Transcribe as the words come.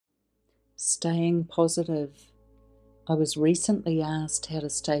Staying positive. I was recently asked how to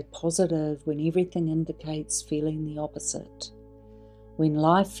stay positive when everything indicates feeling the opposite. When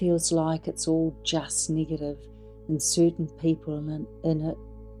life feels like it's all just negative and certain people in it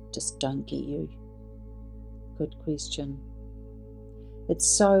just don't get you. Good question. It's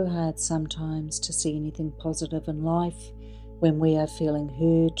so hard sometimes to see anything positive in life when we are feeling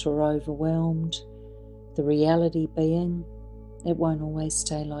hurt or overwhelmed. The reality being, it won't always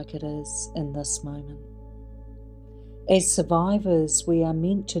stay like it is in this moment. As survivors, we are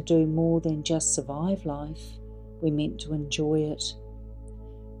meant to do more than just survive life. We're meant to enjoy it.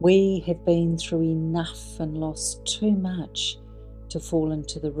 We have been through enough and lost too much to fall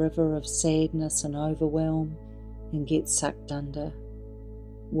into the river of sadness and overwhelm and get sucked under.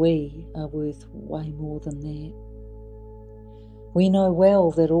 We are worth way more than that. We know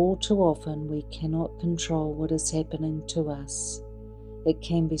well that all too often we cannot control what is happening to us. It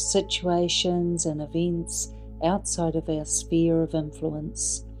can be situations and events outside of our sphere of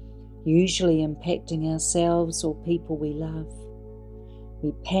influence, usually impacting ourselves or people we love.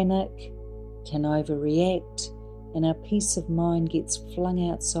 We panic, can overreact, and our peace of mind gets flung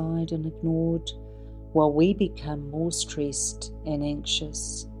outside and ignored, while we become more stressed and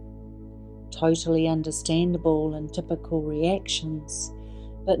anxious. Totally understandable and typical reactions,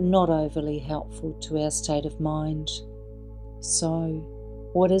 but not overly helpful to our state of mind. So,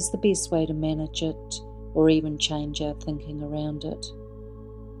 what is the best way to manage it or even change our thinking around it?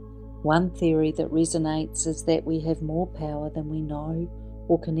 One theory that resonates is that we have more power than we know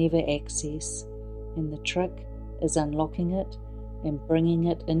or can ever access, and the trick is unlocking it and bringing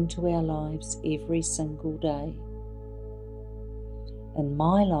it into our lives every single day. In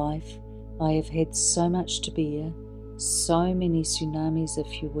my life, I have had so much to bear, so many tsunamis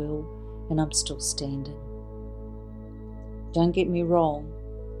if you will, and I'm still standing. Don't get me wrong,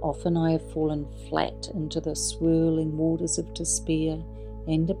 often I have fallen flat into the swirling waters of despair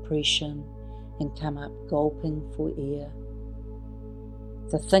and depression and come up gulping for air.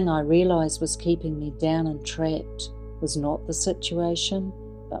 The thing I realised was keeping me down and trapped was not the situation,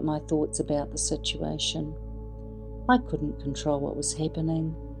 but my thoughts about the situation. I couldn't control what was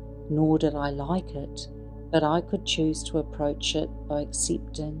happening, nor did I like it, but I could choose to approach it by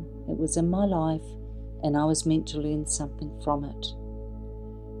accepting it was in my life and I was meant to learn something from it.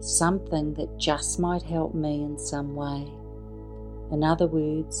 Something that just might help me in some way. In other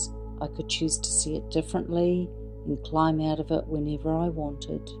words, I could choose to see it differently and climb out of it whenever I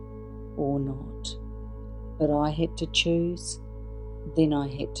wanted, or not. But I had to choose, then I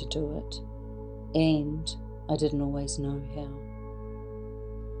had to do it, and I didn't always know how.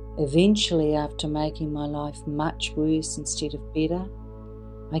 Eventually, after making my life much worse instead of better,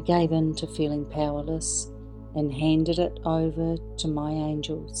 I gave in to feeling powerless and handed it over to my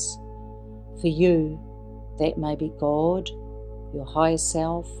angels. For you, that may be God, your higher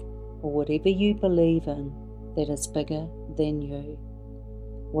self, or whatever you believe in that is bigger than you.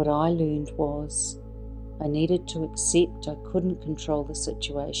 What I learned was I needed to accept I couldn't control the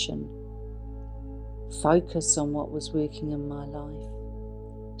situation. Focus on what was working in my life.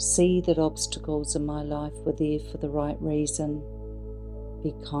 See that obstacles in my life were there for the right reason.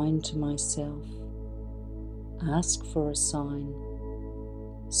 Be kind to myself. Ask for a sign.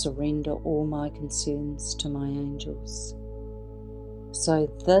 Surrender all my concerns to my angels. So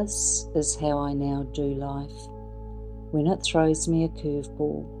this is how I now do life. When it throws me a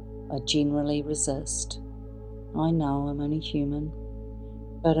curveball, I generally resist. I know I'm only human,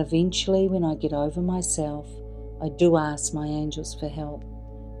 but eventually when I get over myself, I do ask my angels for help.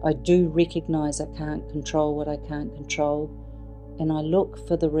 I do recognize I can't control what I can't control, and I look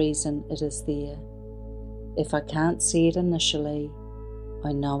for the reason it is there. If I can't see it initially,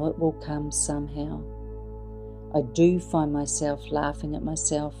 I know it will come somehow. I do find myself laughing at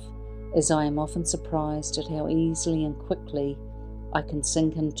myself, as I am often surprised at how easily and quickly I can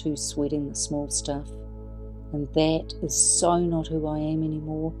sink into sweating the small stuff. And that is so not who I am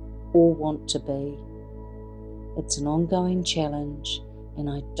anymore or want to be. It's an ongoing challenge, and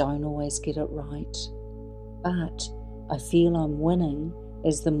I don't always get it right. But I feel I'm winning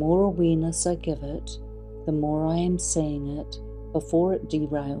as the more awareness I give it, the more I am seeing it before it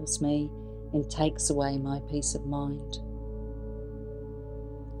derails me and takes away my peace of mind.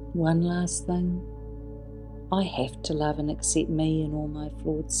 One last thing, I have to love and accept me in all my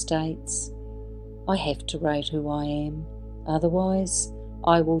flawed states. I have to rate who I am, otherwise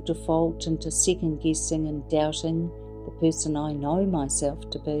I will default into second guessing and doubting the person I know myself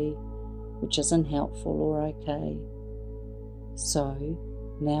to be, which isn't helpful or okay. So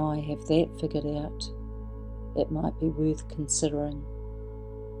now I have that figured out, it might be worth considering.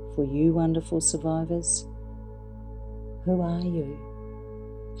 For you wonderful survivors, who are you?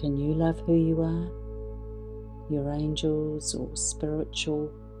 Can you love who you are? Your angels or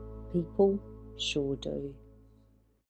spiritual people sure do.